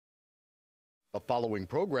The following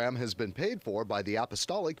program has been paid for by the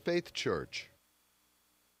Apostolic Faith Church.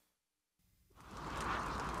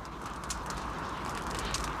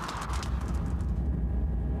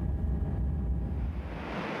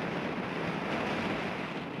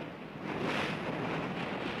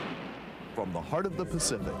 From the heart of the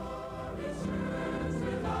Pacific,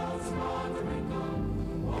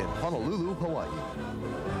 in Honolulu, Hawaii,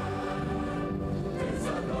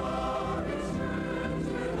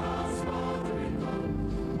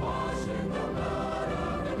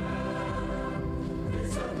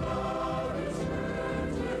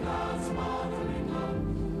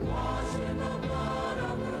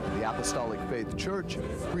 the Apostolic Faith Church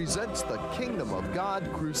presents the Kingdom of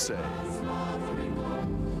God Crusade.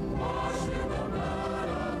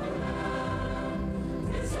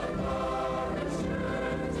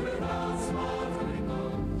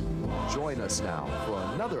 Join us now for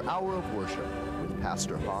another hour of worship with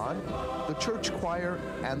Pastor Hahn, the church choir,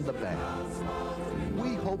 and the band.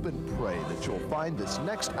 We hope and pray that you'll find this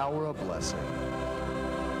next hour a blessing.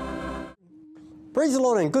 Praise the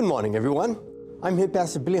Lord and good morning, everyone. I'm here,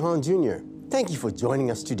 Pastor Billy Hahn Jr. Thank you for joining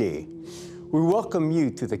us today. We welcome you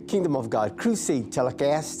to the Kingdom of God Crusade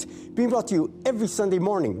telecast, being brought to you every Sunday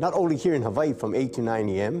morning, not only here in Hawaii from 8 to 9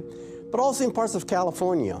 a.m., but also in parts of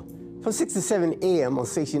California, from 6 to 7 a.m. on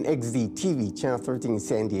station XD-TV, Channel 13 in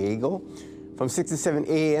San Diego, from 6 to 7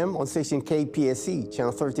 a.m. on station KPSC,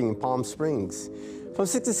 Channel 13 in Palm Springs, from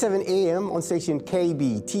 6 to 7 a.m. on station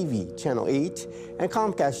KB-TV, Channel 8, and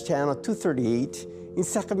Comcast Channel 238 in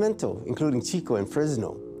Sacramento, including Chico and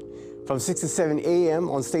Fresno, from 6 to 7 a.m.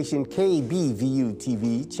 on station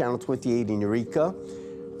KBVU-TV, Channel 28 in Eureka,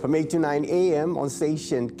 from 8 to 9 a.m. on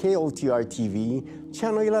station KOTR-TV,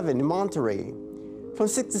 Channel 11 in Monterey, from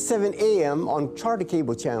 6 to 7 a.m. on Charter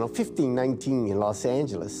Cable Channel 1519 in Los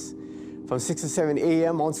Angeles, from 6 to 7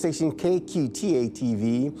 a.m. on station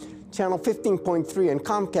KQTA-TV, Channel 15.3 and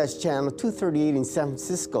Comcast Channel 238 in San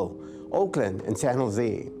Francisco, Oakland, and San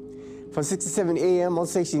Jose, from 6 to 7 a.m. on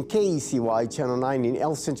station KECY Channel 9 in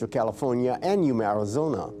El Centro, California, and Yuma,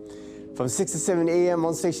 Arizona, from 6 to 7 a.m.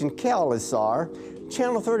 on station KLSR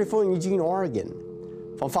Channel 34 in Eugene, Oregon,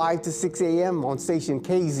 from 5 to 6 a.m. on station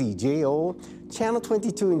KZJO Channel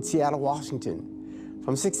 22 in Seattle, Washington,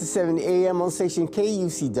 from 6 to 7 a.m. on station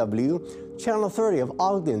KUCW Channel 30 of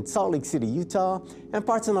Ogden, Salt Lake City, Utah, and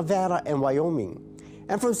parts of Nevada and Wyoming,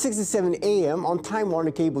 and from 6 to 7 a.m. on Time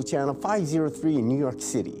Warner Cable Channel 503 in New York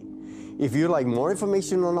City. If you'd like more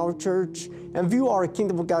information on our church and view our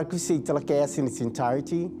Kingdom of God Crusade telecast in its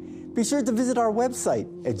entirety, be sure to visit our website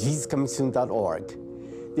at JesusComingSoon.org.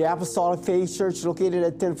 The Apostolic Faith Church, located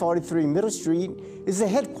at 1043 Middle Street, is the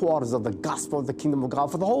headquarters of the gospel of the Kingdom of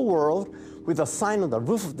God for the whole world, with a sign on the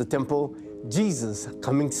roof of the temple, Jesus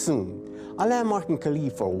Coming Soon, a landmark in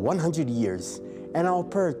Kalihi for 100 years, and our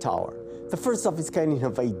prayer tower, the first of its kind in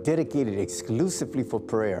Hawaii, dedicated exclusively for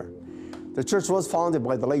prayer. The church was founded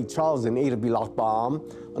by the late Charles and Ada B. Lochbaum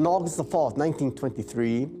on August the 4th,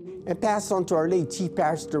 1923, and passed on to our late Chief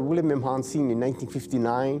Pastor William M. Hahn Sr. in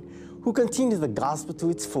 1959, who continued the gospel to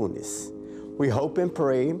its fullness. We hope and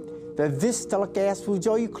pray that this telecast will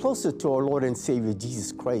draw you closer to our Lord and Savior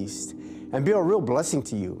Jesus Christ and be a real blessing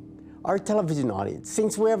to you, our television audience,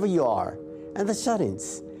 saints wherever you are, and the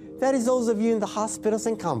shut-ins, that is those of you in the hospitals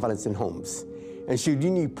and convalescent homes. And should you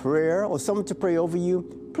need prayer or someone to pray over you,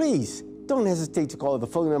 please don't hesitate to call the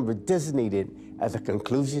phone number designated at the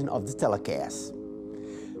conclusion of the telecast.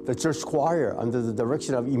 The church choir, under the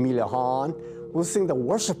direction of Emilia Hahn, will sing the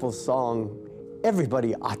worshipful song,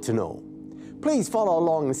 Everybody Ought to Know. Please follow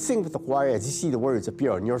along and sing with the choir as you see the words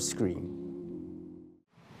appear on your screen.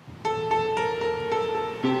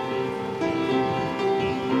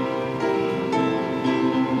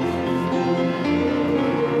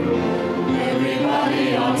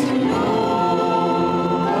 Everybody ought to know.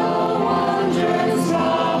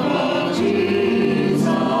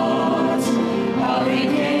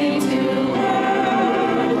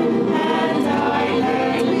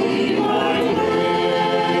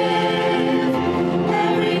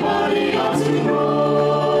 Everybody ought to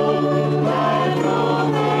know.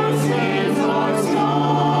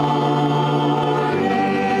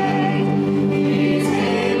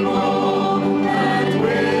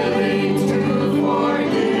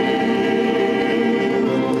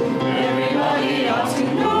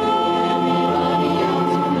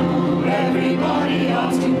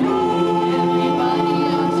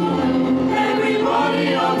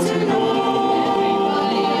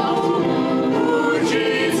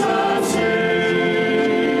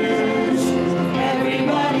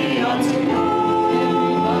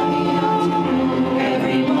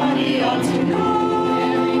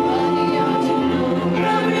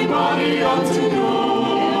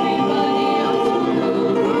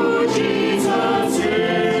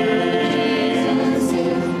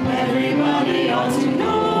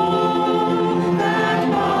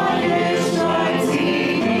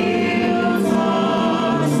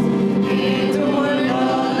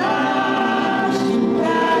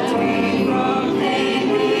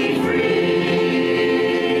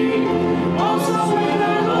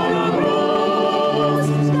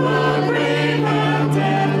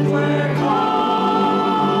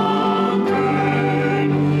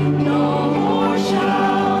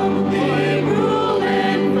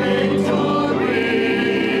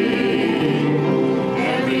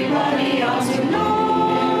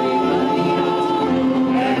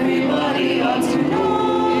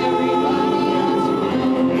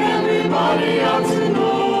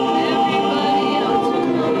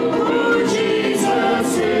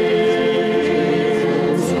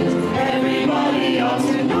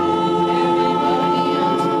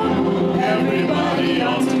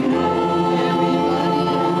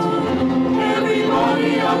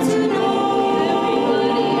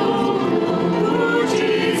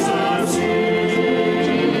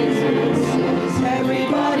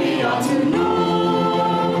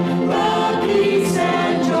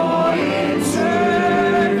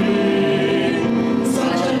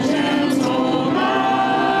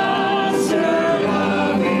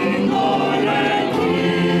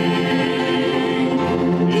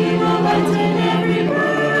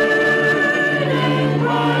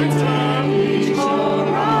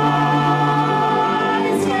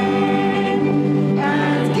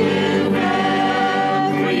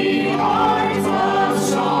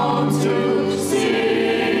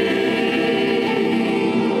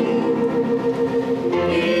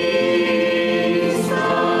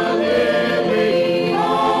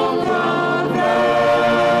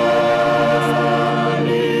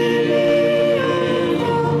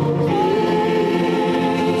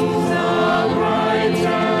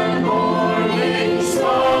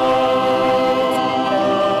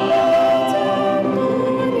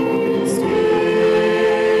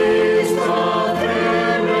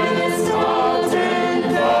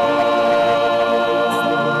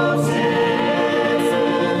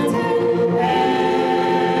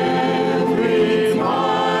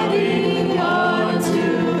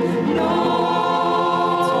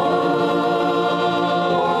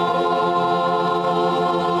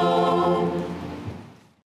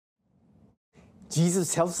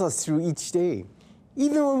 Jesus helps us through each day,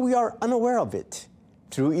 even when we are unaware of it.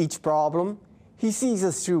 Through each problem, He sees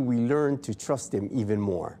us through. We learn to trust Him even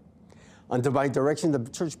more. Under my direction, the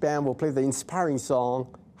church band will play the inspiring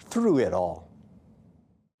song, Through It All.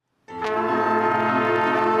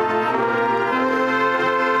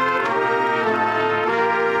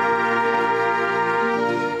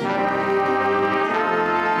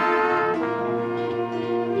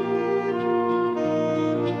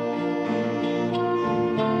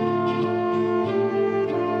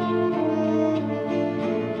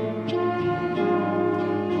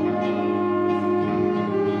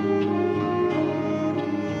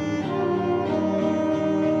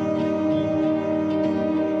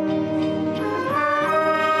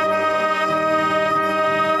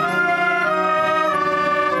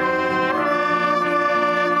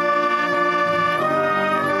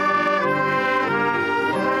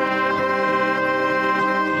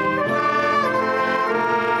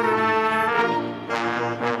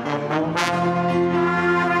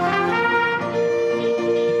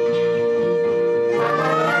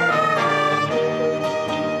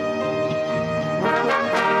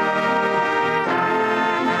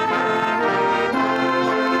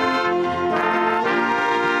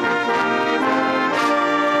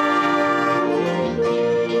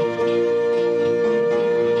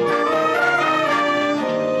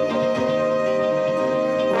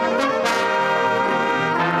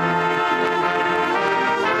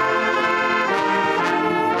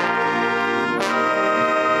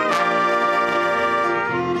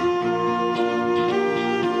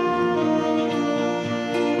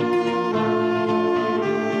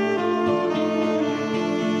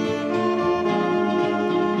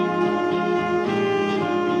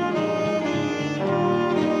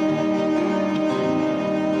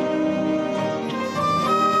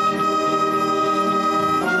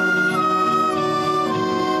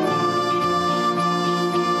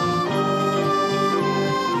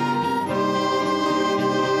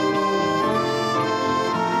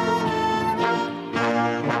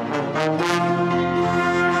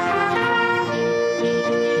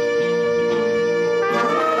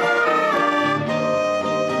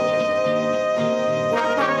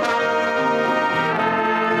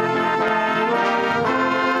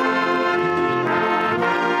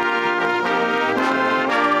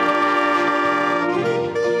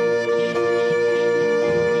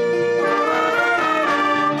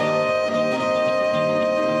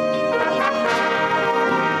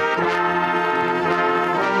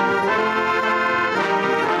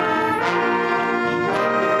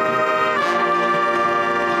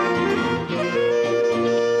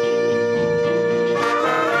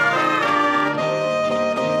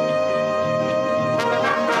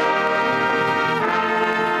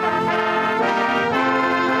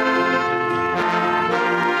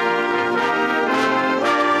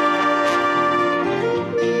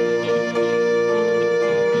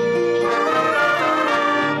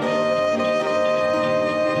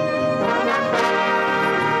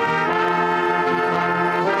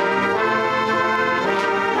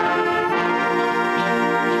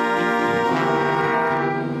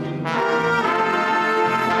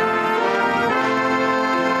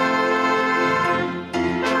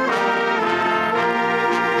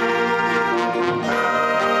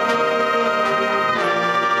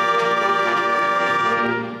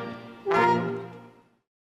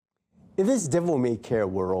 In this devil-may-care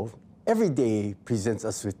world, every day presents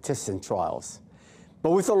us with tests and trials.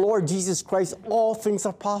 But with the Lord Jesus Christ, all things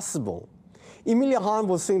are possible. Emilia Hahn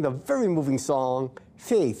will sing the very moving song,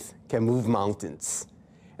 Faith Can Move Mountains.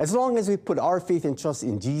 As long as we put our faith and trust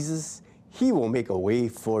in Jesus, He will make a way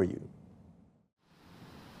for you.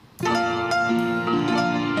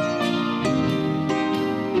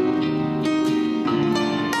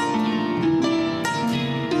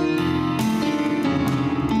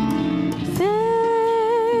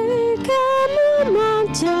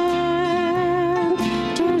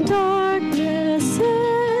 Turn darkness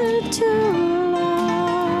into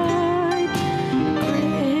light.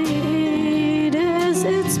 Great is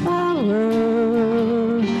its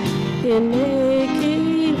power in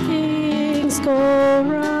making things go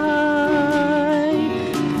right.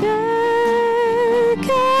 Faith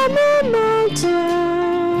can move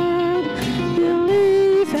mountains.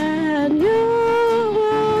 Believe and you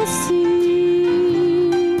will see.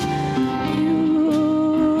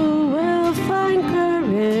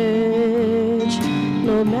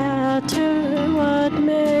 No matter what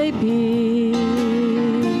may be,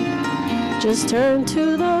 just turn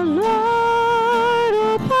to the Lord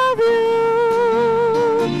above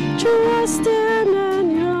you, trust Him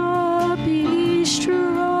and you'll be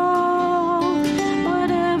strong.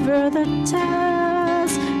 Whatever the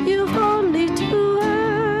task, you've only to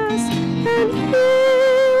ask, and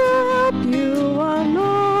He'll help you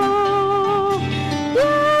along.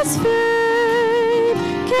 Yes, faith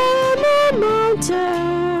can move mountains.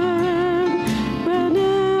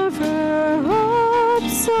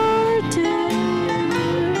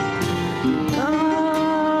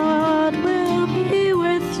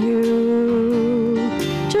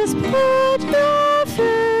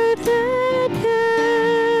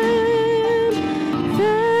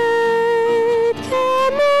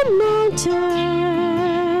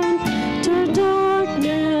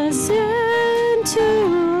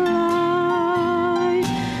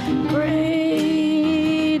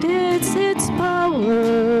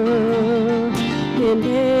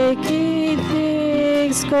 Making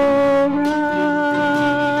things go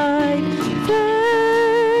right.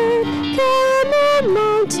 Faith can move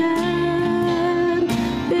mountains.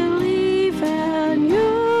 Believe and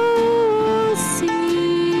you'll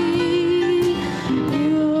see.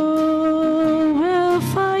 You will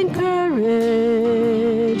find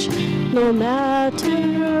courage, no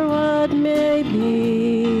matter what may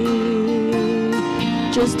be.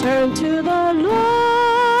 Just turn to the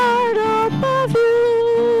Lord above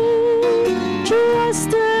you.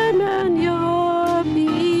 Trust Him and you'll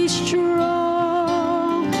be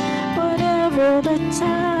strong. Whatever the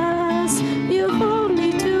task, you've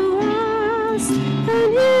only to ask,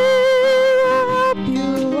 and He'll help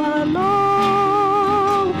you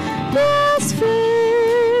along. Yes,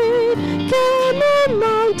 faith can move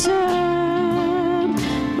mountains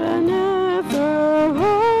whenever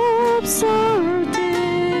hopes are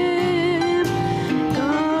dim.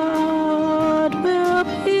 God will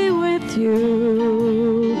be with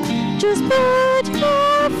you. Just put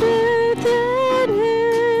your faith in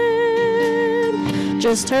Him.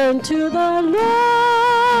 Just turn to the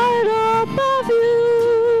Lord above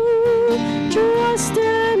you. Trust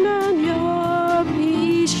Him and you'll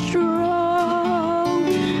be strong.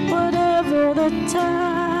 Whatever the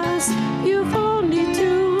task, you've only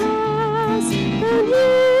to ask, and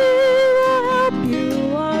He'll help you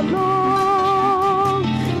along.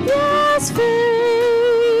 Yes,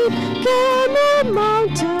 faith can move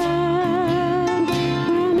mountains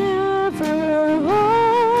whenever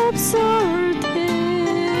hopes are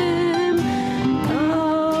dim.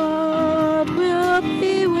 God will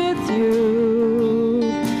be with you.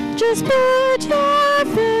 Just put your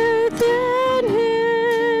faith in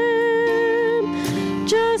Him.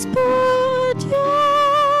 Just put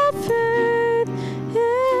your faith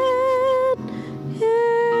in Him.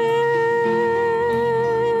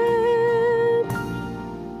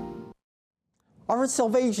 Our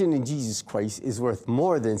salvation in Jesus Christ is worth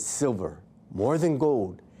more than silver, more than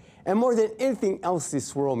gold, and more than anything else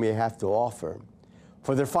this world may have to offer.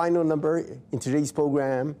 For their final number in today's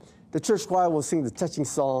program, the church choir will sing the touching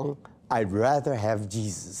song, I'd Rather Have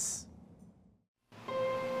Jesus.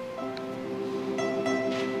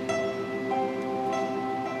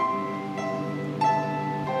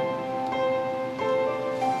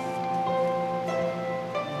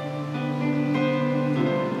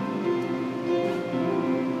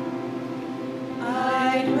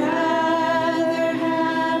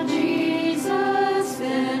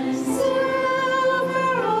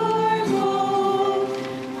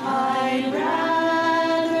 I'd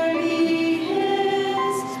rather be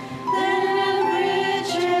His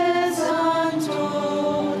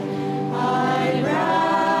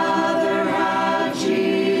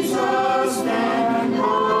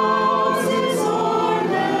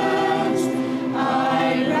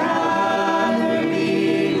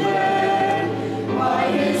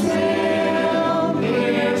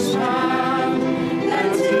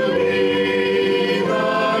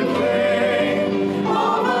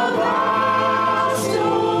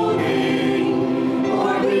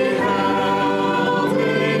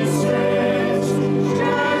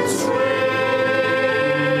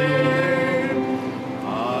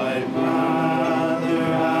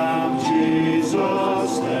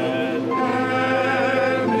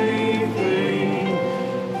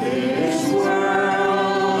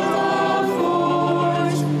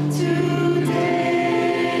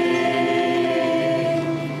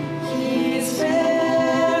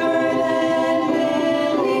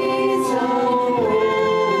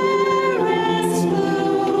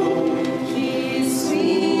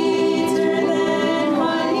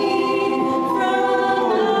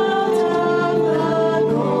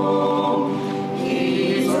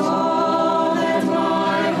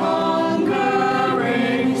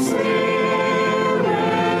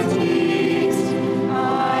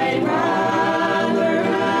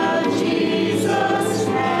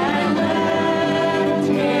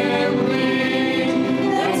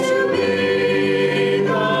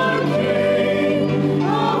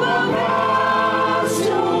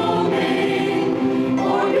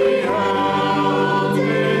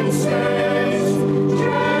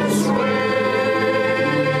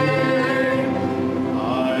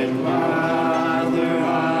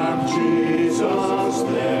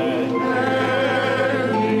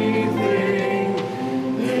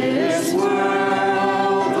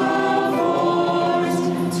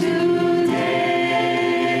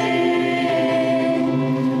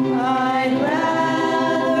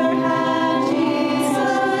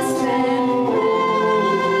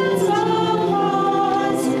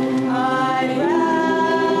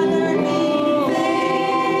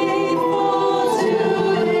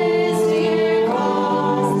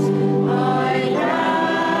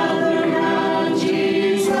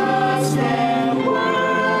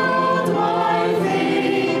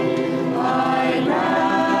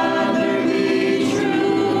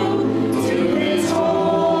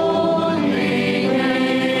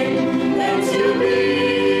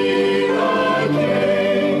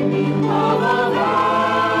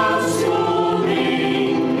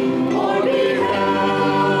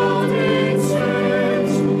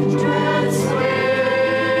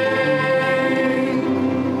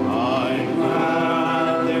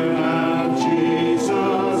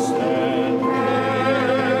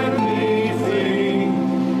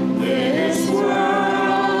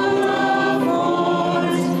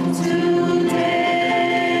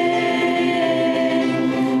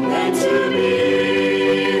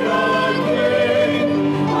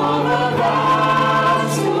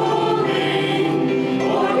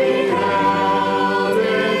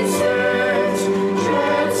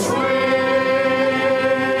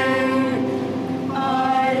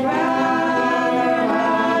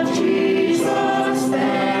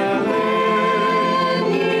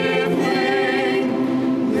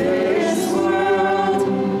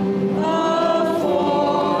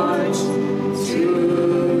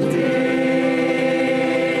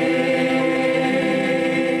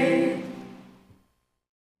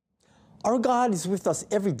God is with us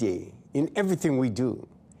every day in everything we do.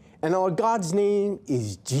 And our God's name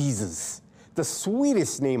is Jesus, the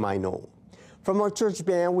sweetest name I know. From our church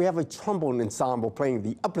band, we have a trombone ensemble playing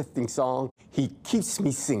the uplifting song, He Keeps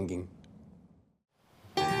Me Singing.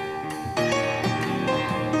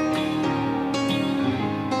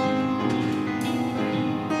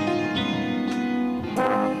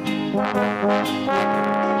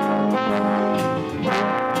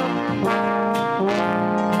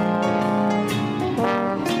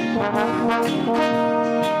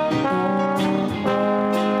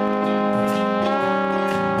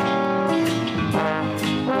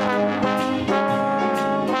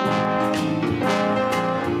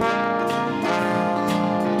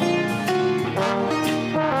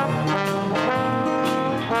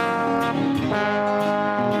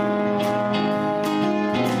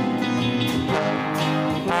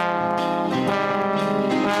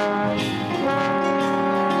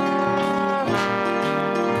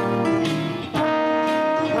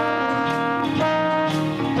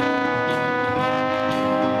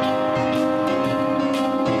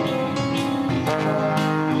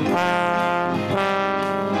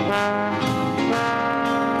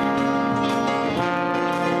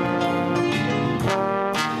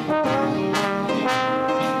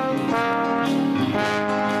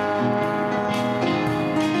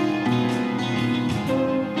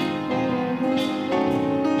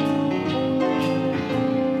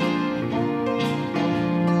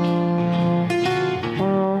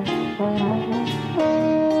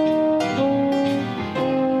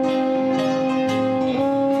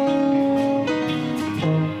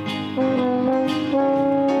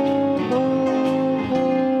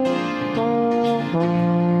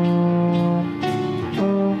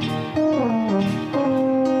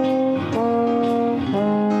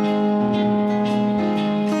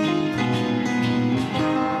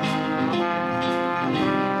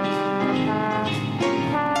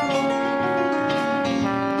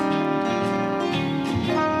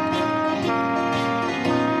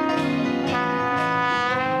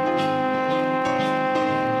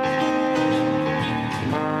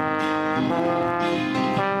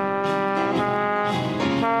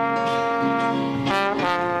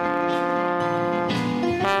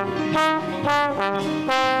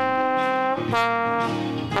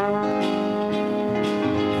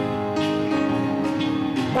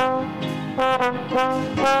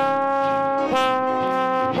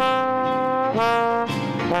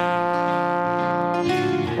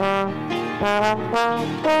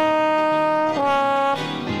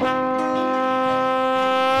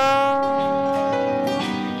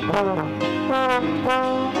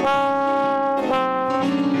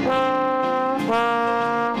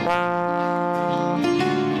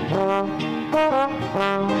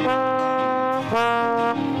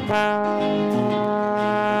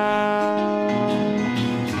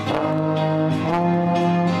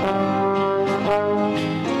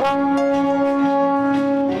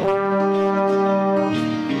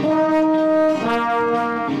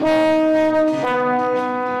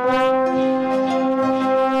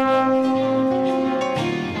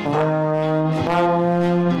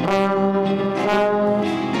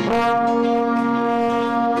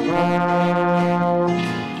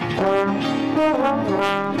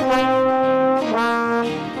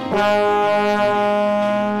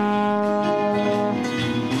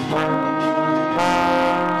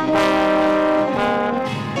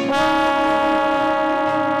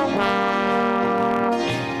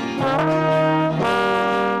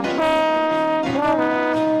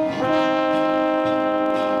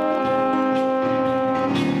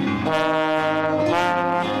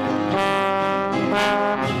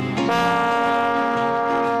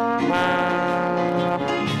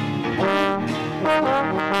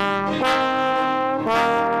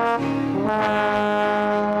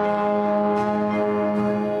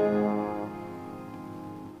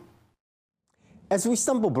 As we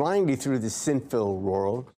stumble blindly through this sin-filled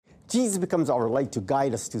world, Jesus becomes our light to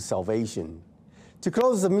guide us to salvation. To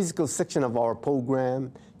close the musical section of our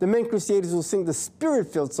program, the Men Crusaders will sing the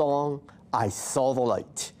spirit-filled song, I Saw the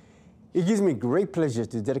Light. It gives me great pleasure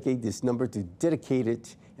to dedicate this number to dedicated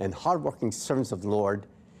and hardworking servants of the Lord,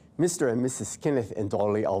 Mr. and Mrs. Kenneth and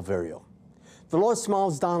Dolly Alverio. The Lord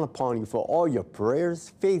smiles down upon you for all your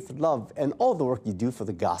prayers, faith, love, and all the work you do for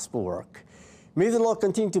the gospel work. May the Lord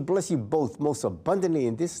continue to bless you both most abundantly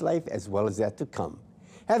in this life as well as that to come.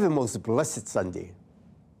 Have a most blessed Sunday.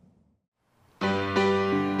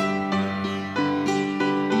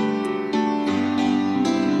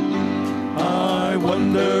 I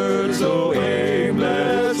wandered so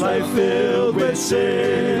aimless, life filled with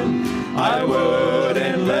sin. I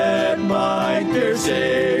wouldn't let my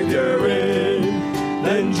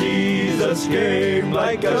Jesus came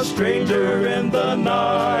like a stranger in the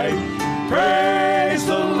night. Praise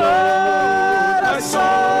the Lord, I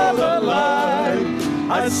saw the light.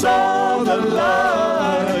 I saw the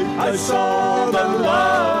light, I saw the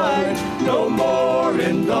light. No more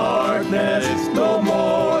in darkness, no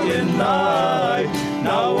more in night.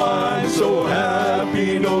 Now I'm so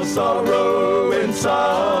happy, no sorrow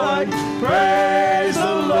inside. Praise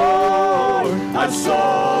the Lord, I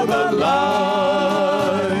saw the light.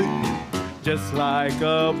 Just like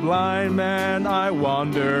a blind man, I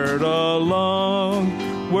wandered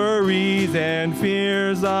along. Worries and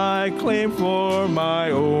fears I claim for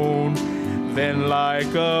my own. Then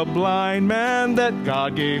like a blind man that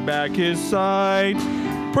God gave back his sight.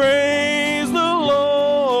 Praise the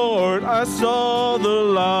Lord, I saw the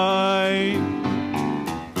light.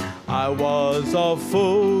 I was a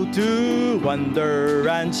fool to wander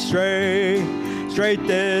and stray. Straight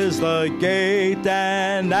is the gate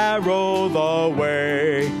and narrow the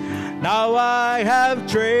way. Now I have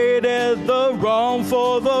traded the wrong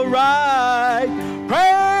for the right.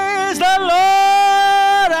 Praise the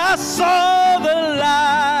Lord, I saw the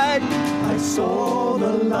light. I saw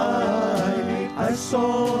the light, I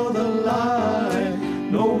saw the light.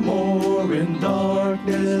 No more in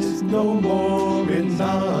darkness, no more in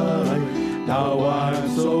night. Now I'm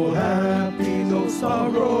so happy, no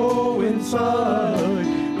sorrow inside.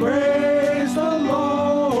 Praise the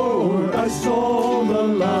Lord, I saw the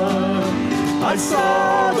light. I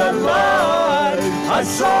saw the light, I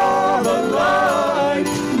saw the light.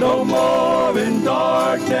 No more in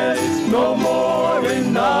darkness, no more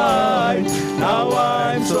in night. Now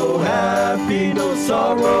I'm so happy, no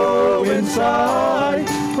sorrow inside.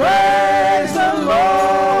 Praise the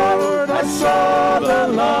Lord, I saw the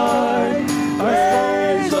light.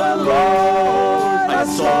 Praise the Lord, I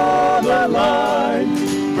saw the light.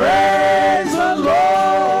 Praise the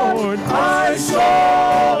Lord, I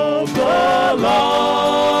saw the light.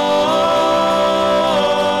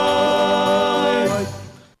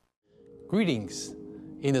 Greetings.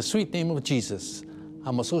 In the sweet name of Jesus,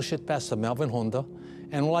 I'm Associate Pastor Melvin Honda,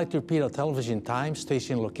 and would like to repeat our television time,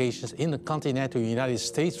 station locations in the continental United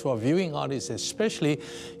States for our viewing audience, especially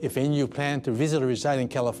if any of you plan to visit or reside in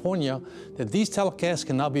California, that these telecasts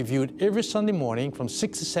can now be viewed every Sunday morning from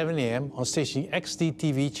 6 to 7 a.m. on station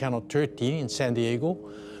XD-TV Channel 13 in San Diego,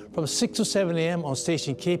 from 6 to 7 a.m. on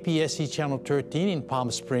station KPSC Channel 13 in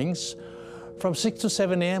Palm Springs, from 6 to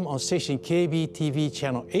 7 a.m. on station KB-TV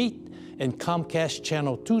Channel 8 and Comcast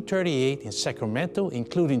Channel 238 in Sacramento,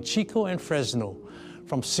 including Chico and Fresno,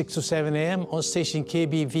 from 6 to 7 a.m. on station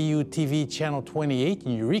KBVU-TV Channel 28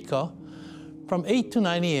 in Eureka, from 8 to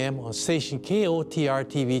 9 a.m. on station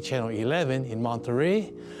KOTR-TV Channel 11 in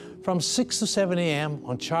Monterey, from 6 to 7 a.m.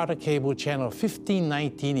 on Charter Cable Channel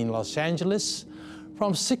 1519 in Los Angeles,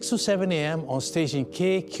 from 6 to 7 a.m. on station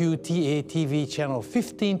KQTA-TV Channel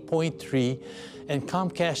 15.3 and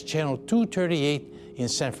Comcast Channel 238 in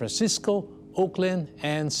San Francisco, Oakland,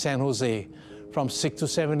 and San Jose. From 6 to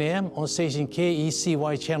 7 a.m. on station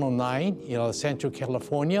KECY Channel 9 in El Centro,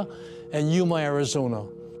 California, and Yuma, Arizona.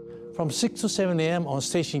 From 6 to 7 a.m. on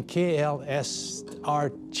station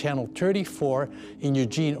KLSR Channel 34 in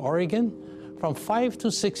Eugene, Oregon. From 5 to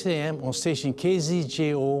 6 a.m. on station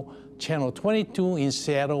KZJO Channel 22 in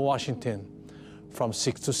Seattle, Washington. From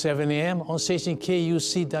 6 to 7 a.m. on station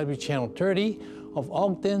KUCW Channel 30 of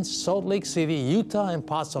Ogden, Salt Lake City, Utah, and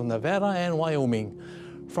parts of Nevada and Wyoming.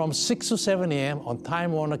 From 6 to 7 a.m. on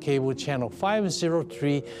Time Warner Cable Channel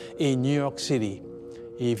 503 in New York City.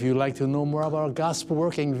 If you'd like to know more about our gospel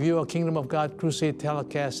work and view our Kingdom of God Crusade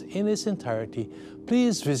telecast in its entirety,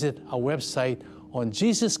 please visit our website on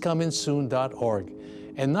JesusComingSoon.org.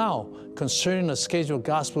 And now, concerning the scheduled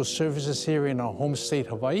gospel services here in our home state,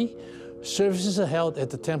 Hawaii, services are held at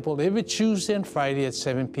the temple every Tuesday and Friday at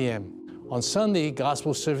 7 p.m. On Sunday,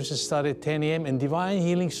 gospel services start at 10 a.m. and divine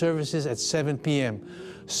healing services at 7 p.m.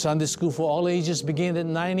 Sunday school for all ages begins at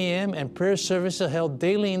 9 a.m. and prayer services are held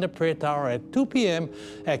daily in the prayer tower at 2 p.m.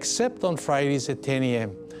 except on Fridays at 10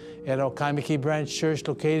 a.m. At our Kaimiki Branch Church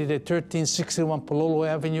located at 1361 Palolo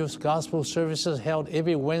Avenue, gospel services held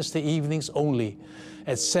every Wednesday evenings only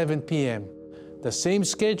at 7 p.m. The same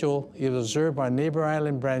schedule is observed by neighbor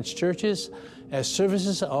island branch churches as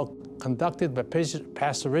services are conducted by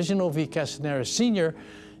Pastor Reginald V. Castanera Sr.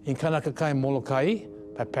 in Kanakakai, Molokai,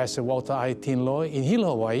 by Pastor Walter I. Tinloy in Hilo,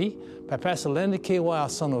 Hawaii, by Pastor Leonard K. Y.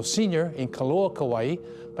 Asano Sr. in Kaloa, Kauai,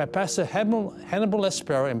 by Pastor Hannibal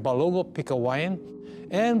Espero in Balogo, Pikawayan,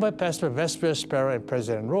 and by Pastor Vesper Espero and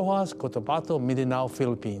President Rojas, Cotabato, Mindanao,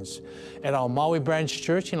 Philippines. At our Maui Branch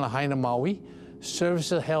Church in Lahaina, Maui,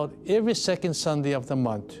 services are held every second Sunday of the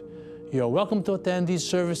month. You are welcome to attend these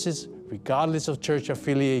services regardless of church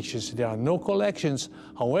affiliations. There are no collections.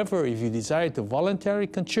 However, if you desire to voluntarily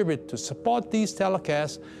contribute to support these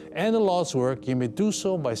telecasts and the Lord's work, you may do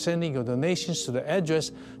so by sending your donations to the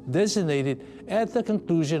address designated at the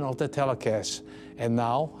conclusion of the telecast. And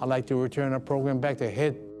now, I'd like to return our program back to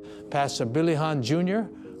Head Pastor Billy Hahn Jr.,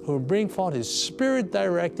 who will bring forth his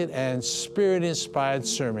Spirit-directed and Spirit-inspired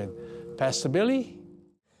sermon. Pastor Billy?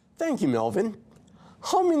 Thank you, Melvin.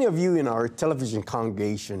 How many of you in our television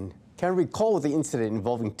congregation can recall the incident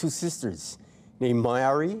involving two sisters named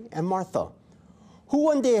Mary and Martha, who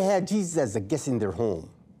one day had Jesus as a guest in their home?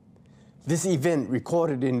 This event,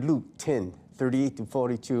 recorded in Luke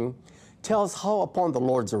 10:38-42, tells how upon the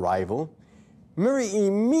Lord's arrival, Mary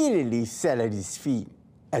immediately sat at his feet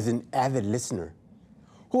as an avid listener,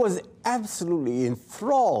 who was absolutely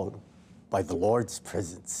enthralled by the Lord's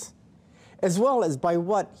presence, as well as by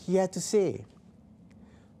what he had to say.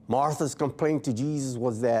 Martha's complaint to Jesus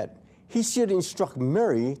was that he should instruct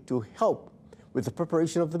Mary to help with the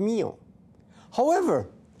preparation of the meal. However,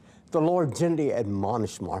 the Lord gently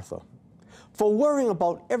admonished Martha for worrying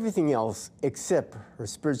about everything else except her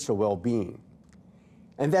spiritual well-being,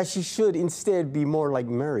 and that she should instead be more like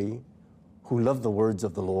Mary, who loved the words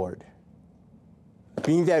of the Lord.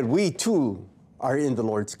 Being that we too are in the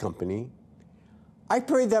Lord's company, I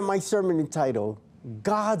pray that my sermon entitled,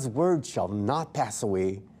 God's Word Shall Not Pass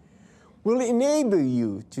Away, will enable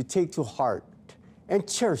you to take to heart and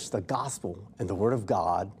cherish the gospel and the Word of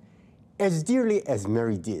God as dearly as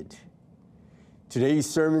Mary did. Today's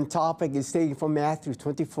sermon topic is taken from Matthew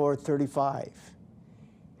 24:35.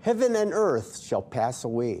 Heaven and earth shall pass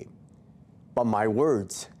away, but my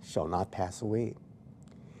words shall not pass away.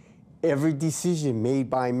 Every decision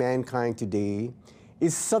made by mankind today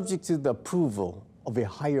is subject to the approval of a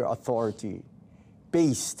higher authority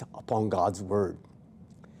based upon God's word.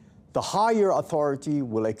 The higher authority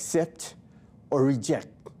will accept or reject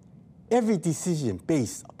every decision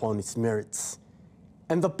based upon its merits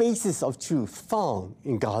and the basis of truth found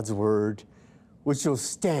in God's word, which will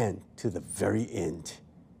stand to the very end.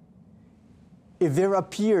 If there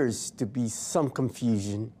appears to be some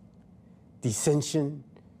confusion, dissension,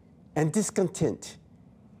 and discontent,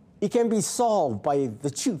 it can be solved by the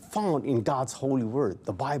truth found in God's holy word,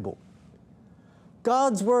 the Bible.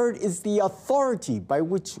 God's word is the authority by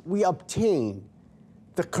which we obtain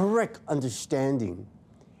the correct understanding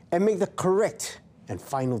and make the correct and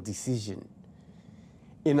final decision.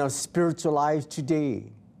 In our spiritual lives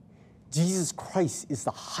today, Jesus Christ is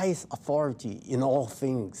the highest authority in all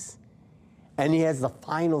things, and he has the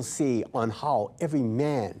final say on how every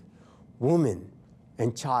man, woman,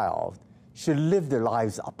 and child should live their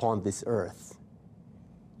lives upon this earth.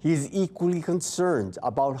 He is equally concerned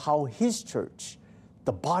about how his church,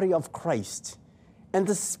 the body of Christ, and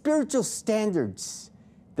the spiritual standards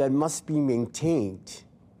that must be maintained.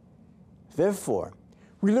 Therefore,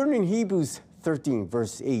 we learn in Hebrews 13,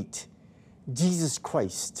 verse 8, Jesus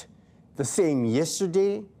Christ, the same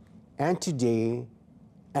yesterday and today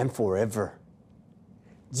and forever.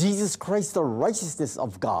 Jesus Christ, the righteousness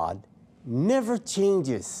of God, never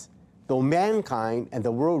changes, though mankind and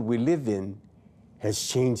the world we live in has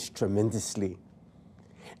changed tremendously.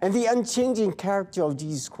 And the unchanging character of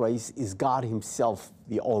Jesus Christ is God himself,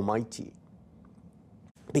 the Almighty.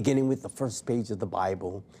 Beginning with the first page of the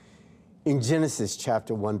Bible, in Genesis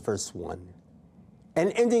chapter 1, verse 1,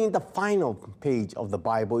 and ending in the final page of the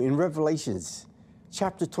Bible in Revelations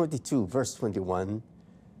chapter 22, verse 21,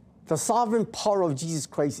 the sovereign power of Jesus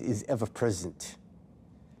Christ is ever present.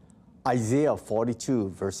 Isaiah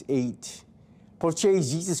 42, verse 8,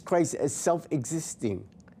 portrays Jesus Christ as self-existing.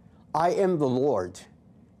 I am the Lord,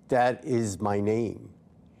 that is my name,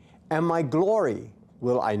 and my glory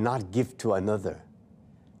will I not give to another,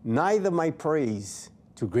 neither my praise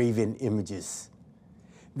to graven images.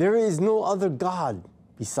 There is no other God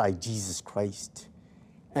beside Jesus Christ,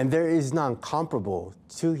 and there is none comparable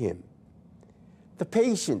to him. The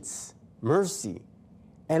patience, mercy,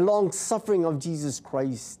 and long-suffering of Jesus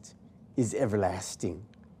Christ is everlasting.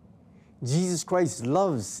 Jesus Christ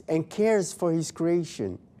loves and cares for his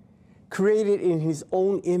creation, created in his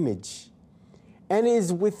own image, and it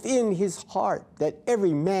is within his heart that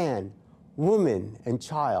every man, woman, and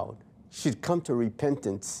child should come to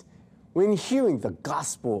repentance when hearing the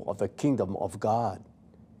gospel of the kingdom of God.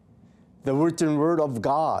 The written word of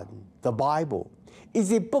God, the Bible,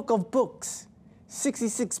 is a book of books,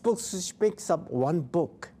 66 books which makes up one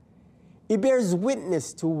book. It bears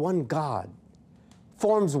witness to one God,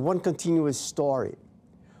 forms one continuous story,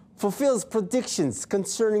 fulfills predictions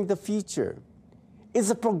concerning the future, is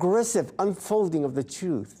a progressive unfolding of the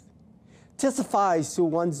truth, testifies to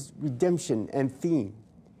one's redemption and theme,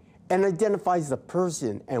 and identifies the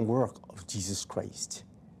person and work of Jesus Christ.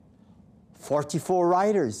 44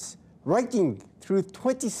 writers, writing through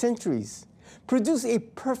 20 centuries, produce a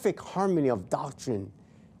perfect harmony of doctrine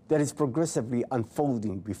that is progressively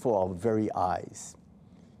unfolding before our very eyes.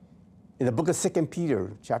 In the book of 2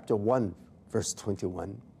 Peter, chapter 1, verse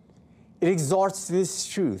 21, it exhorts this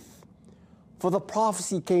truth: "For the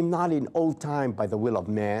prophecy came not in old time by the will of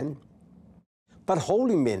man, but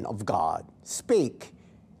holy men of God spake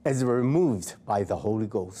as they were moved by the Holy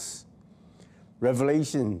Ghost."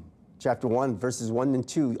 Revelation chapter 1, verses 1 and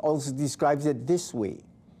 2 also describes it this way: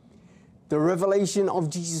 "The revelation of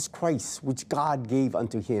Jesus Christ, which God gave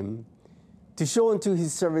unto him, to show unto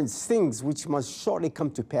his servants things which must shortly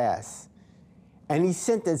come to pass. And he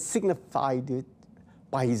sent and signified it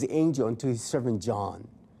by his angel unto his servant John,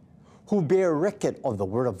 who bare record of the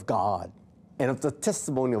word of God, and of the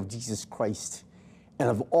testimony of Jesus Christ, and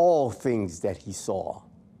of all things that he saw."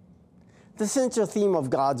 The central theme of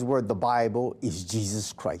God's word, the Bible, is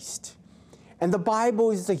Jesus Christ. And the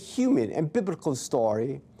Bible is the human and biblical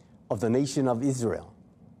story of the nation of Israel.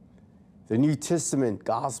 The New Testament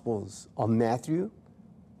Gospels of Matthew,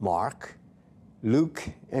 Mark, Luke,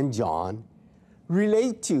 and John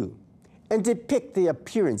relate to and depict the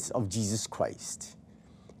appearance of Jesus Christ.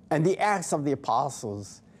 And the Acts of the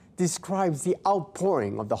Apostles describes the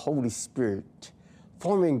outpouring of the Holy Spirit,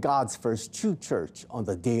 forming God's first true church on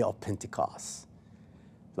the day of Pentecost.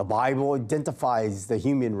 The Bible identifies the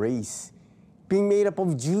human race being made up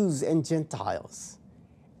of Jews and Gentiles,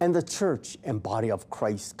 and the church and body of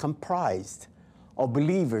Christ comprised of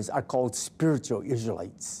believers are called spiritual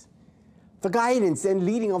Israelites. The guidance and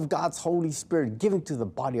leading of God's Holy Spirit given to the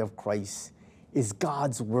body of Christ is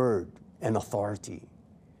God's word and authority.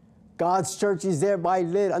 God's church is thereby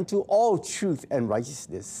led unto all truth and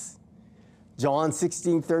righteousness. John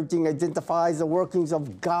 16:13 identifies the workings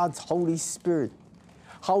of God's Holy Spirit.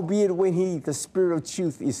 "Howbeit when he, the Spirit of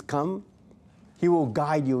truth, is come, he will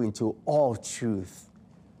guide you into all truth.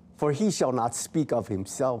 For he shall not speak of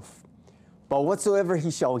himself, but whatsoever he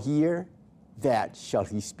shall hear, that shall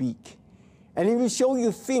he speak. And he will show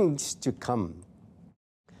you things to come."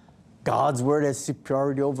 God's word has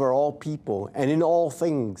superiority over all people and in all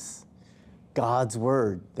things. God's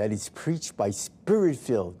word that is preached by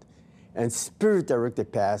spirit-filled and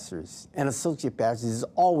spirit-directed pastors and associate pastors is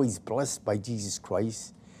always blessed by Jesus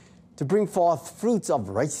Christ to bring forth fruits of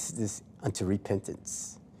righteousness unto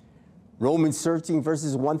repentance. Romans 13,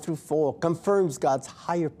 verses 1 through 4 confirms God's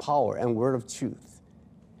higher power and word of truth.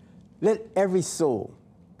 "Let every soul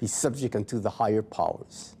be subject unto the higher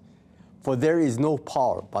powers, for there is no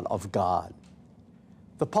power but of God.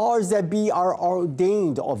 The powers that be are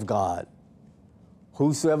ordained of God.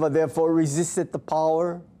 Whosoever therefore resisteth the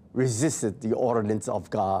power, resisteth the ordinance of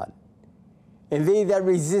God. And they that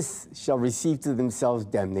resist shall receive to themselves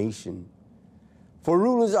damnation. For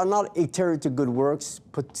rulers are not a terror to good works,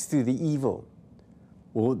 but to the evil.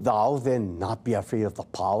 Wilt thou then not be afraid of the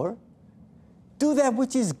power? Do that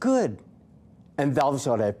which is good, and thou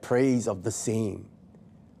shalt have praise of the same.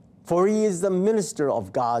 For he is the minister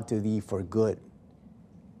of God to thee for good.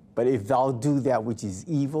 But if thou do that which is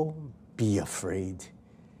evil, be afraid.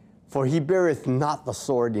 For he beareth not the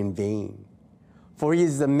sword in vain. For he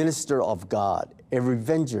is the minister of God, a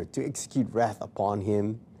revenger to execute wrath upon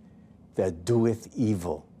him that doeth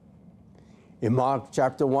evil." In Mark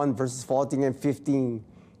chapter 1, verses 14 and 15,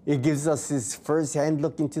 it gives us his first-hand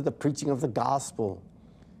look into the preaching of the gospel.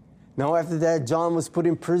 "Now after that, John was put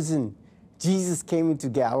in prison. Jesus came into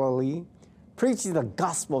Galilee, preaching the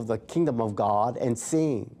gospel of the kingdom of God, and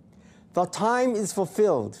saying, The time is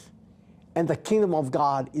fulfilled, and the kingdom of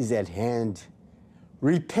God is at hand.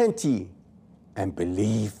 Repent ye, and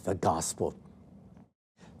believe the gospel."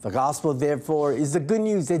 The gospel, therefore, is the good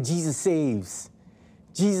news that Jesus saves,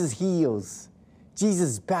 Jesus heals,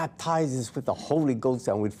 Jesus baptizes with the Holy Ghost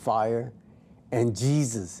and with fire, and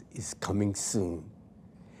Jesus is coming soon.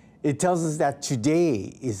 It tells us that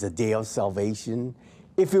today is the day of salvation,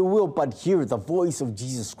 if we will but hear the voice of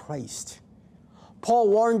Jesus Christ. Paul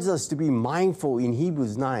warns us to be mindful in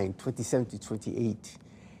Hebrews 9, 27 to 28.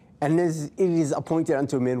 "And it is appointed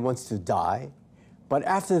unto men once to die, but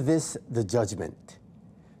after this the judgment.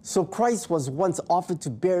 So Christ was once offered to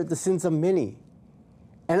bear the sins of many.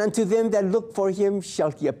 And unto them that look for him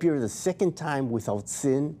shall he appear the second time without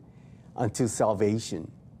sin unto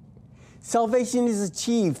salvation." Salvation is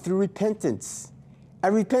achieved through repentance.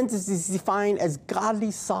 And repentance is defined as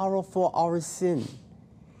godly sorrow for our sin.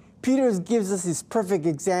 Peter gives us his perfect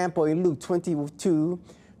example in Luke 22,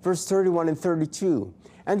 verse 31 and 32.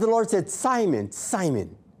 "And the Lord said, Simon,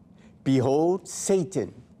 Simon, behold,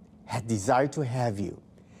 Satan hath desired to have you,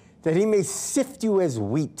 that he may sift you as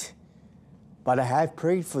wheat. But I have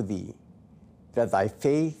prayed for thee, that thy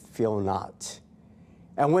faith fail not.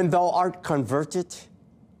 And when thou art converted,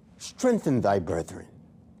 strengthen thy brethren.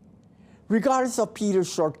 Regardless of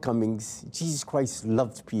Peter's shortcomings, Jesus Christ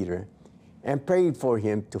loved Peter and prayed for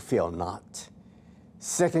him to fail not.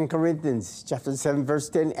 2 Corinthians chapter 7, verse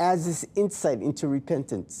 10 adds this insight into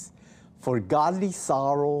repentance. For godly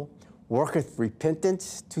sorrow worketh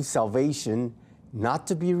repentance to salvation, not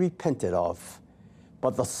to be repented of,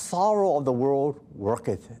 but the sorrow of the world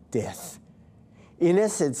worketh death. In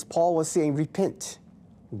essence, Paul was saying, repent,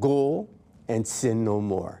 go, and sin no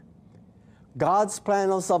more. God's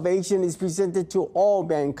plan of salvation is presented to all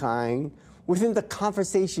mankind within the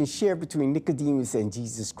conversation shared between Nicodemus and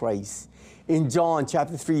Jesus Christ. In John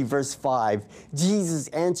chapter 3, verse 5, Jesus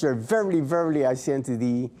answered, Verily, verily, I say unto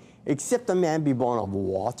thee, except a man be born of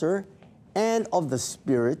water and of the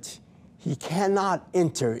Spirit, he cannot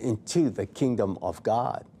enter into the kingdom of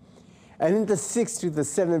God. And in the 6th to the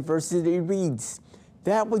 7th verses, it reads,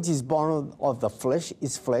 that which is born of the flesh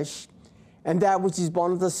is flesh, and that which is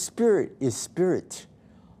born of the Spirit is spirit.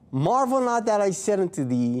 Marvel not that I said unto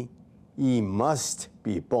thee, ye must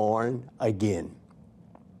be born again.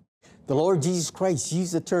 The Lord Jesus Christ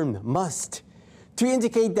used the term must to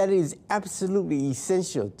indicate that it is absolutely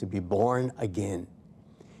essential to be born again.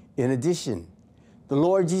 In addition, the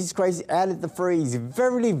Lord Jesus Christ added the phrase,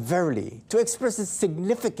 verily, verily, to express the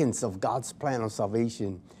significance of God's plan of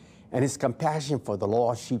salvation and his compassion for the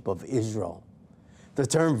lost sheep of Israel. The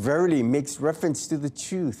term verily makes reference to the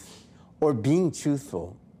truth or being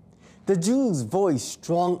truthful. The Jews voiced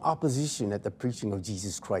strong opposition at the preaching of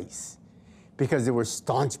Jesus Christ because they were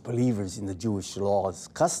staunch believers in the Jewish laws,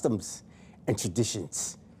 customs, and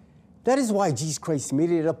traditions. That is why Jesus Christ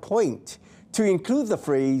made it a point to include the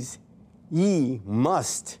phrase, ye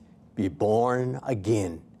must be born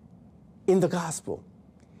again in the gospel.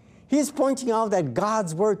 He is pointing out that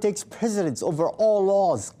God's word takes precedence over all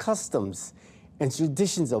laws, customs, and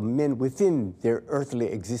traditions of men within their earthly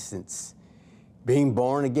existence. Being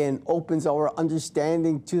born again opens our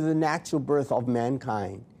understanding to the natural birth of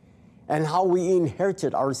mankind and how we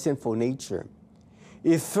inherited our sinful nature.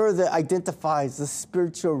 It further identifies the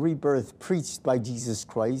spiritual rebirth preached by Jesus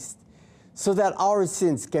Christ so that our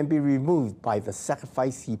sins can be removed by the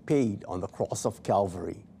sacrifice he paid on the cross of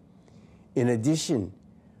Calvary. In addition,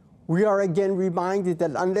 we are again reminded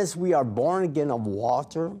that unless we are born again of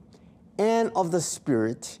water and of the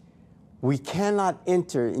Spirit, we cannot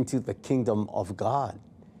enter into the kingdom of God.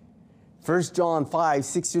 1 John 5,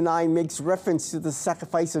 6-9 makes reference to the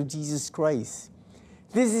sacrifice of Jesus Christ.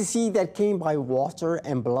 This is he that came by water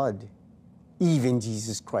and blood, even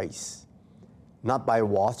Jesus Christ. Not by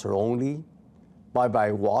water only, but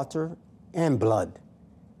by water and blood.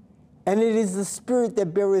 And it is the Spirit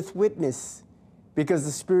that beareth witness, because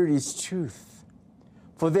the Spirit is truth.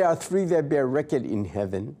 For there are three that bear record in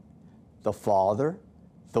heaven, the Father,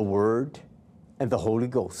 the Word, and the Holy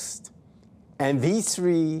Ghost. And these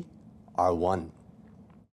three are one.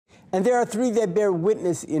 And there are three that bear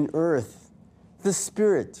witness in earth, the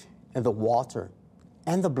Spirit, and the water,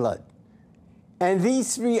 and the blood. And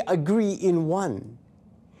these three agree in one.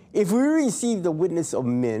 If we receive the witness of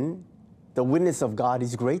men, the witness of God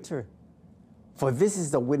is greater. For this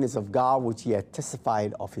is the witness of God which he had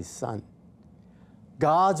testified of his Son.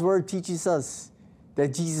 God's word teaches us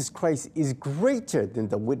that Jesus Christ is greater than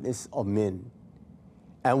the witness of men.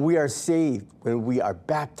 And we are saved when we are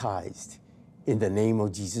baptized in the name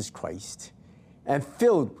of Jesus Christ and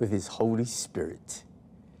filled with his Holy Spirit.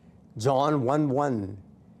 John 1:1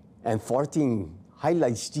 and 14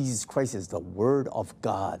 highlights Jesus Christ as the Word of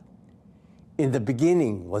God. In the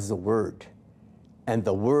beginning was the Word, and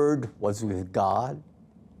the Word was with God,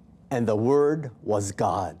 and the Word was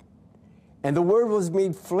God. And the Word was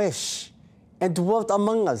made flesh and dwelt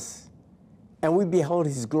among us, and we beheld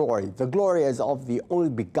his glory, the glory as of the only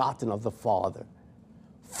begotten of the Father,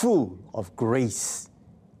 full of grace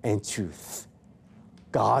and truth.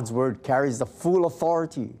 God's word carries the full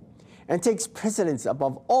authority and takes precedence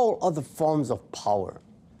above all other forms of power.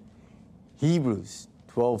 Hebrews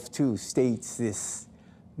 12:2 states this,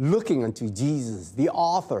 looking unto Jesus, the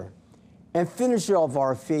author and finisher of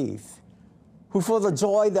our faith, who for the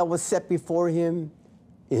joy that was set before him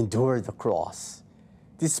endured the cross,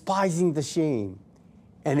 despising the shame,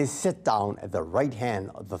 and is set down at the right hand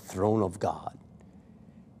of the throne of God.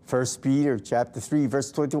 1 Peter chapter 3,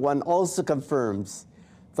 verse 21 also confirms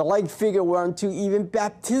the like figure whereunto even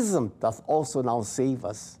baptism doth also now save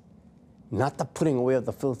us, not the putting away of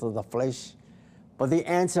the filth of the flesh, but the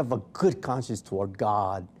answer of a good conscience toward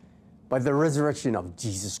God by the resurrection of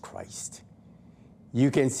Jesus Christ. You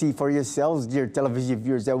can see for yourselves, dear television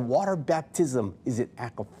viewers, that water baptism is an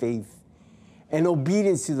act of faith and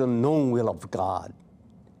obedience to the known will of God.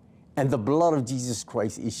 And the blood of Jesus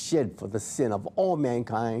Christ is shed for the sin of all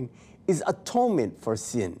mankind, is atonement for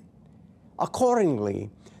sin. Accordingly,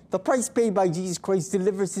 the price paid by Jesus Christ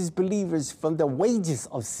delivers his believers from the wages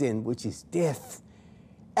of sin, which is death.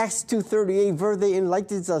 Acts 2:38 further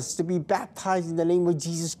enlightens us to be baptized in the name of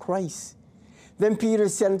Jesus Christ. Then Peter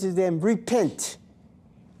said unto them, repent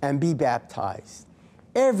and be baptized,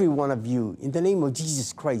 every one of you, in the name of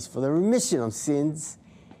Jesus Christ, for the remission of sins,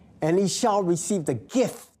 and he shall receive the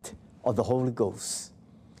gift of the Holy Ghost.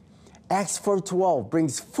 Acts 4:12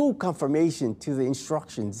 brings full confirmation to the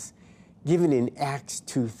instructions given in Acts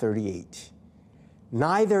 2:38.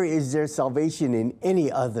 Neither is there salvation in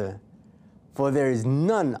any other, for there is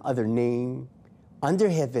none other name under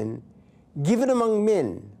heaven given among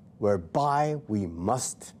men whereby we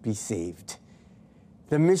must be saved.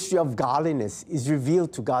 The mystery of godliness is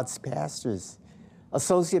revealed to God's pastors,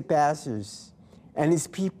 associate pastors, and his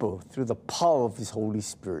people through the power of his Holy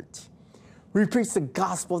Spirit. We preach the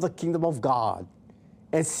gospel of the kingdom of God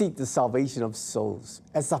and seek the salvation of souls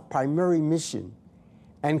as the primary mission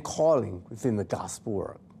and calling within the gospel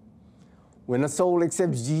work. When a soul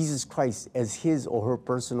accepts Jesus Christ as his or her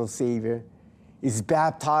personal Savior, is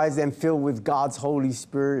baptized and filled with God's Holy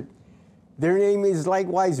Spirit, their name is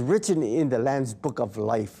likewise written in the Lamb's Book of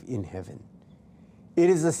Life in heaven. It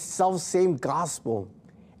is the self-same gospel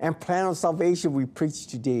and plan of salvation we preach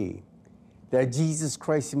today that Jesus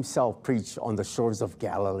Christ himself preached on the shores of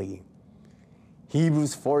Galilee.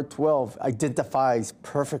 Hebrews 4:12 identifies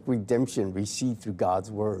perfect redemption received through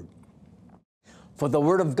God's word. For the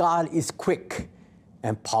word of God is quick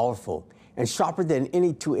and powerful and sharper than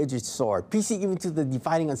any two-edged sword, piercing even to the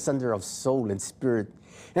dividing asunder of soul and spirit,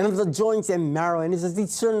 and of the joints and marrow, and is a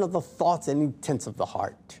discerner of the thoughts and intents of the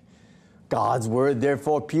heart. God's word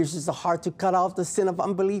therefore pierces the heart to cut off the sin of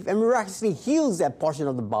unbelief and miraculously heals that portion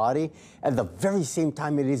of the body at the very same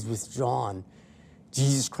time it is withdrawn.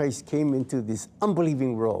 Jesus Christ came into this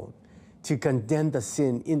unbelieving world to condemn the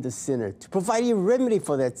sin in the sinner, to provide a remedy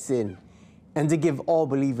for that sin, and to give all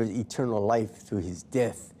believers eternal life through his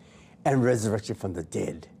death and resurrection from the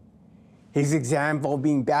dead. His example of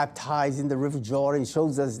being baptized in the River Jordan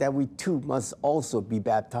shows us that we too must also be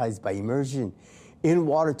baptized by immersion in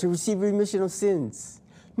water to receive remission of sins.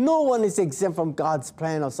 No one is exempt from God's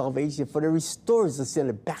plan of salvation, for it restores the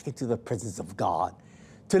sinner back into the presence of God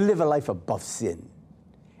to live a life above sin.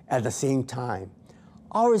 At the same time,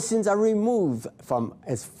 our sins are removed from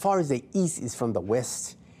as far as the east is from the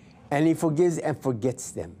west, and he forgives and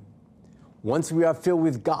forgets them. Once we are filled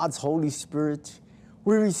with God's Holy Spirit,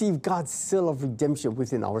 we receive God's seal of redemption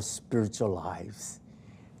within our spiritual lives.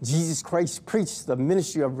 Jesus Christ preached the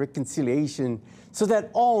ministry of reconciliation so that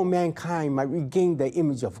all mankind might regain the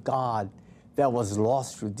image of God that was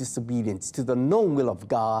lost through disobedience to the known will of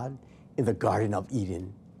God in the Garden of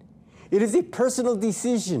Eden. It is a personal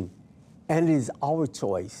decision, and it is our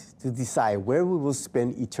choice to decide where we will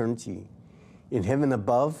spend eternity, in heaven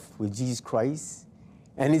above with Jesus Christ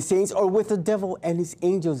and his saints, or with the devil and his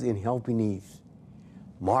angels in hell beneath.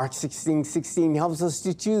 Mark 16:16 helps us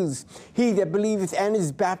to choose. He that believeth and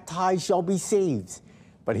is baptized shall be saved,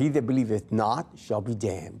 but he that believeth not shall be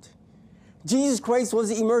damned. Jesus Christ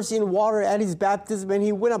was immersed in water at his baptism, and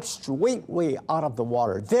he went up straightway out of the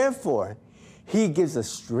water. Therefore, he gives us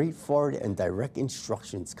straightforward and direct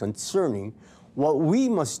instructions concerning what we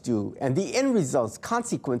must do, and the end results,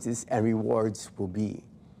 consequences, and rewards will be.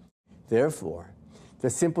 Therefore, the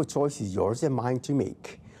simple choice is yours and mine to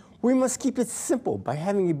make. We must keep it simple by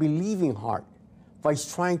having a believing heart, by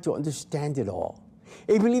trying to understand it all.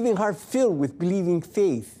 A believing heart filled with believing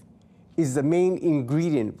faith is the main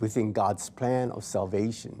ingredient within God's plan of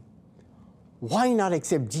salvation. Why not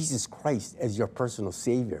accept Jesus Christ as your personal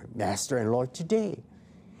Savior, Master, and Lord today?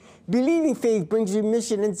 Believing faith brings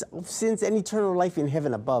remission of sins and eternal life in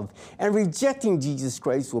heaven above, and rejecting Jesus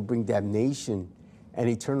Christ will bring damnation and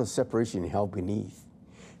eternal separation in hell beneath.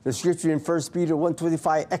 The scripture in 1 Peter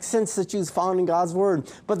 1:25 accents the truth found in God's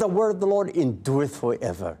word, but the word of the Lord endureth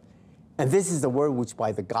forever. And this is the word which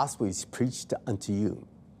by the gospel is preached unto you.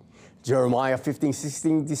 Jeremiah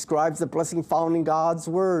 15:16 describes the blessing found in God's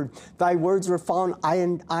word. Thy words were found,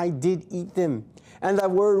 and I did eat them. And thy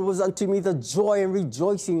word was unto me the joy and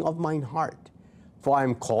rejoicing of mine heart. For I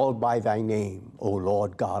am called by thy name, O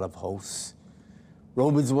Lord God of hosts.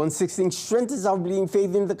 Romans 1:16 strengthens our believing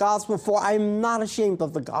faith in the gospel, for I am not ashamed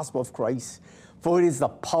of the gospel of Christ. For it is the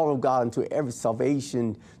power of God unto every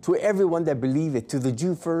salvation, to everyone that believeth, to the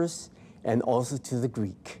Jew first, and also to the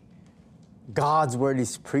Greek. God's word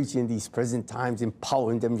is preached in these present times in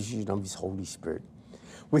power and demonstration of His Holy Spirit,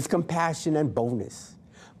 with compassion and boldness.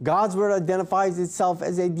 God's word identifies itself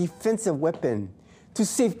as a defensive weapon to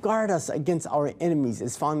safeguard us against our enemies,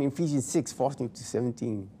 as found in Ephesians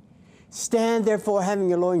 6:14-17. Stand therefore, having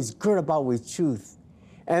your loins girt about with truth,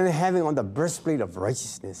 and having on the breastplate of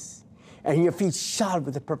righteousness, and your feet shod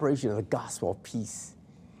with the preparation of the gospel of peace.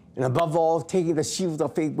 And above all, taking the shield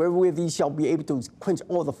of faith, wherewith ye shall be able to quench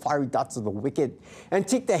all the fiery darts of the wicked, and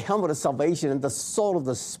take the helmet of salvation and the sword of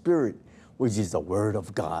the Spirit, which is the word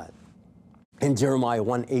of God. In Jeremiah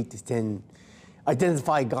 1:8-10,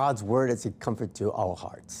 identify God's word as a comfort to our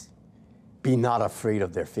hearts. Be not afraid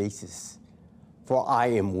of their faces, for I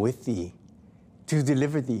am with thee to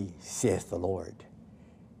deliver thee, saith the Lord.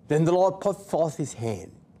 Then the Lord put forth his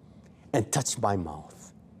hand and touched my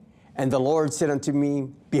mouth. And the Lord said unto me,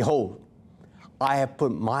 Behold, I have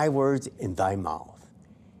put my words in thy mouth.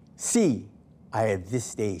 See, I have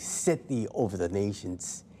this day set thee over the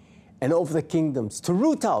nations and over the kingdoms, to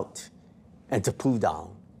root out and to pull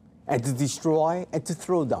down, and to destroy and to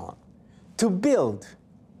throw down, to build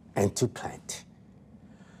and to plant.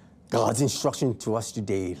 God's instruction to us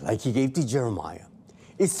today, like he gave to Jeremiah,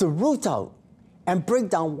 is to root out and break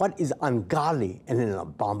down what is ungodly and an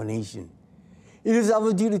abomination. It is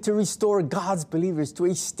our duty to restore God's believers to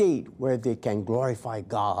a state where they can glorify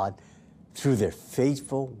God through their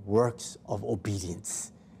faithful works of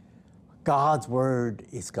obedience. God's word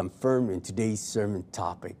is confirmed in today's sermon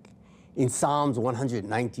topic in Psalms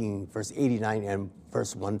 119, verse 89 and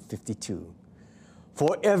verse 152.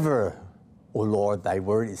 Forever, O Lord, thy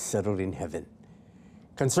word is settled in heaven.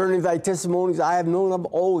 Concerning thy testimonies, I have known of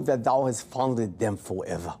old that thou hast founded them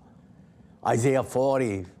forever. Isaiah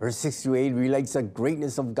 40, verse 6-8 relates the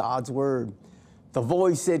greatness of God's word. The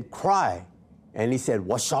voice said, cry. And he said,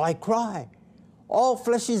 what shall I cry? All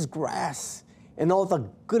flesh is grass, and all the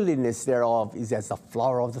goodliness thereof is as the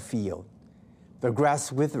flower of the field. The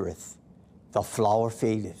grass withereth, the flower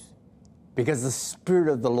fadeth, because the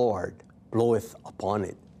Spirit of the Lord bloweth upon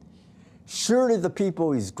it. Surely the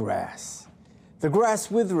people is grass. The grass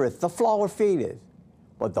withereth, the flower fadeth,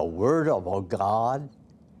 but the word of our God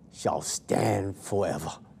shall stand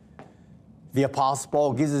forever. The Apostle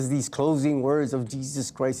Paul gives us these closing words of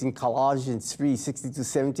Jesus Christ in Colossians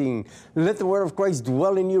 3:16-17. Let the word of Christ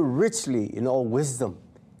dwell in you richly in all wisdom,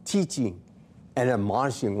 teaching and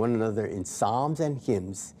admonishing one another in psalms and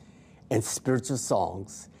hymns and spiritual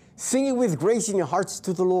songs, singing with grace in your hearts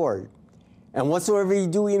to the Lord. And whatsoever you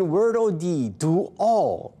do in word or deed, do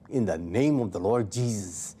all in the name of the Lord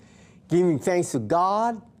Jesus, giving thanks to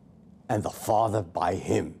God and the Father by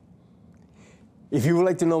him. If you would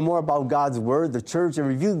like to know more about God's Word, the church, and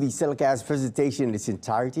review the telecast presentation in its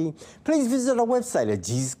entirety, please visit our website at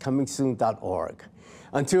JesusComingSoon.org.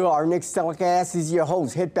 Until our next telecast, this is your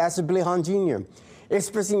host, Head Pastor Billy Hahn Jr.,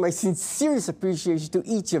 expressing my sincerest appreciation to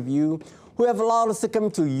each of you who have allowed us to come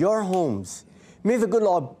into your homes. May the good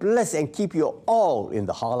Lord bless and keep you all in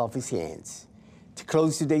the hollow of his hands. To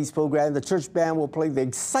close today's program, the church band will play the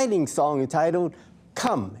exciting song entitled,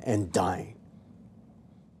 Come and Dine.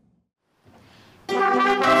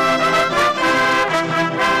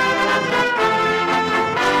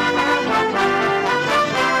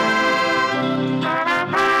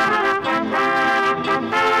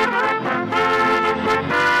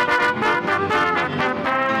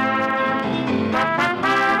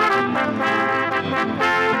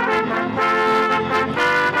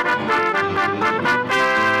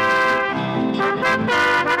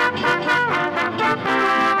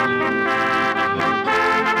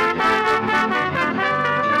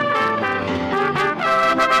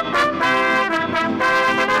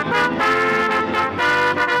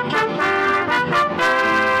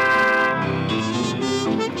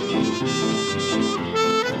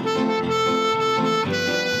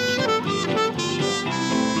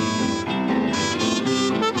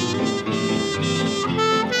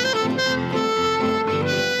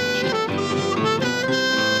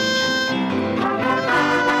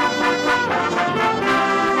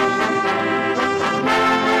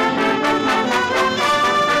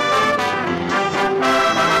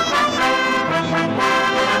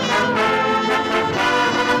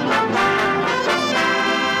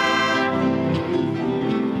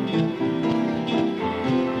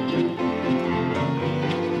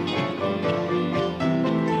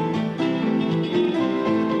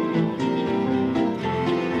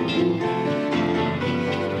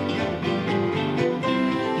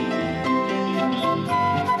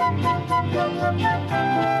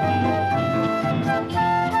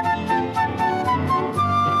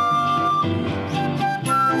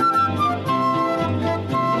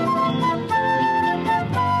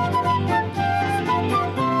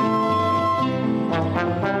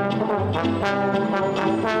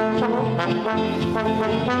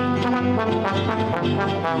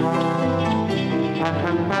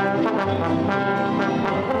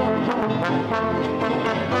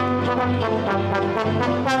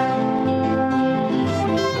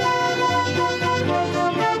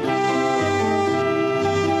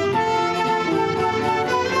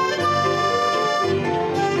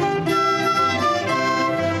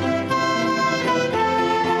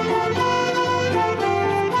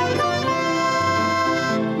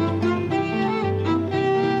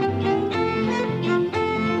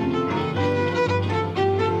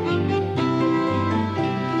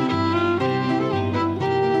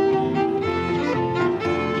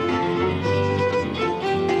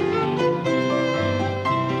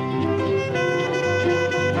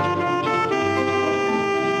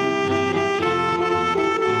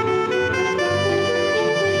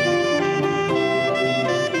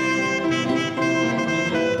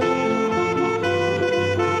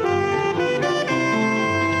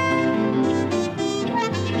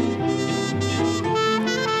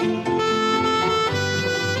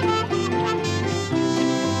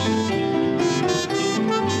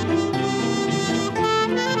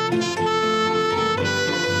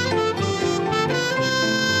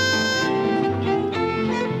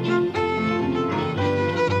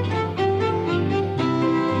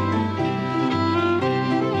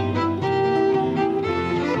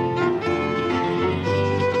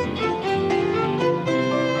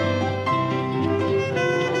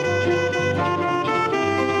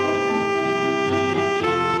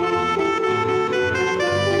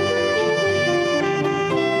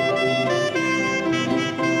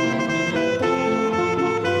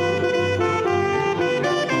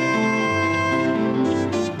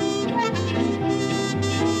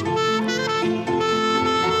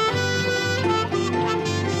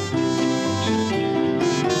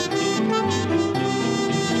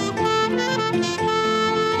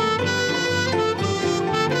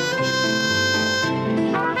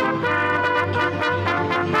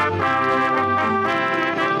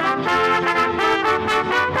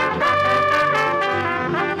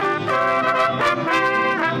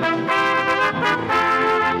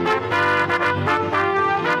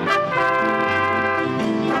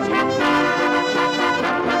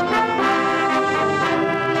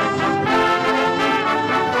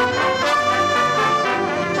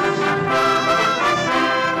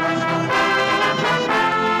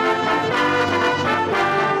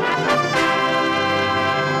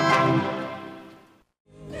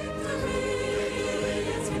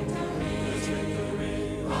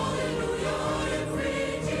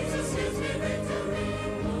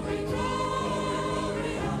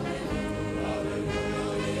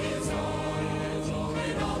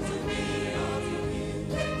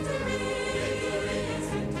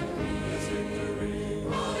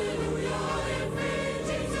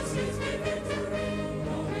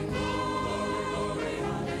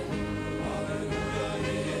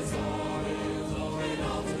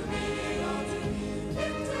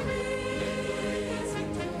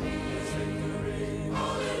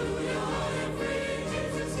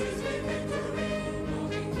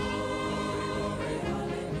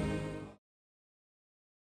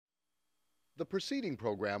 The preceding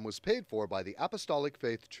program was paid for by the Apostolic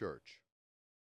Faith Church.